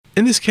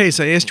In this case,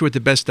 I asked you what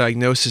the best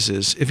diagnosis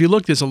is. If you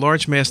look, there's a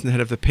large mass in the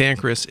head of the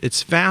pancreas.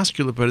 It's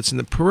vascular, but it's in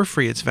the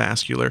periphery, it's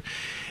vascular.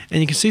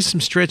 And you can see some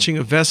stretching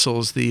of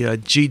vessels. The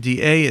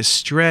GDA is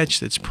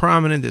stretched, it's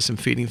prominent. There's some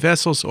feeding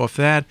vessels off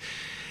that,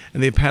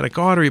 and the hepatic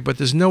artery, but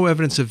there's no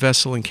evidence of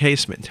vessel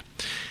encasement.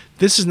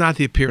 This is not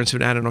the appearance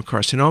of an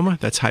adenocarcinoma,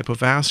 that's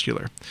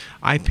hypovascular.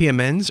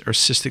 IPMNs are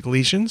cystic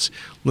lesions.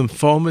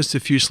 Lymphoma is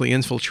diffusely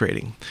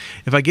infiltrating.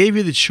 If I gave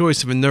you the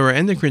choice of a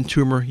neuroendocrine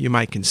tumor, you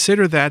might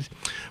consider that,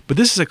 but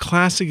this is a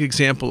classic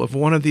example of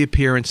one of the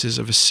appearances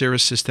of a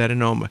serous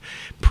cystadenoma.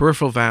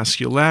 Peripheral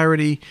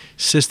vascularity,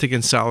 cystic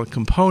and solid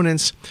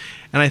components,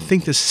 and I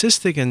think the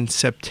cystic and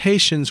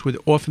septations would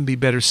often be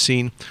better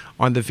seen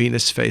on the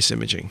venous face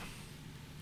imaging.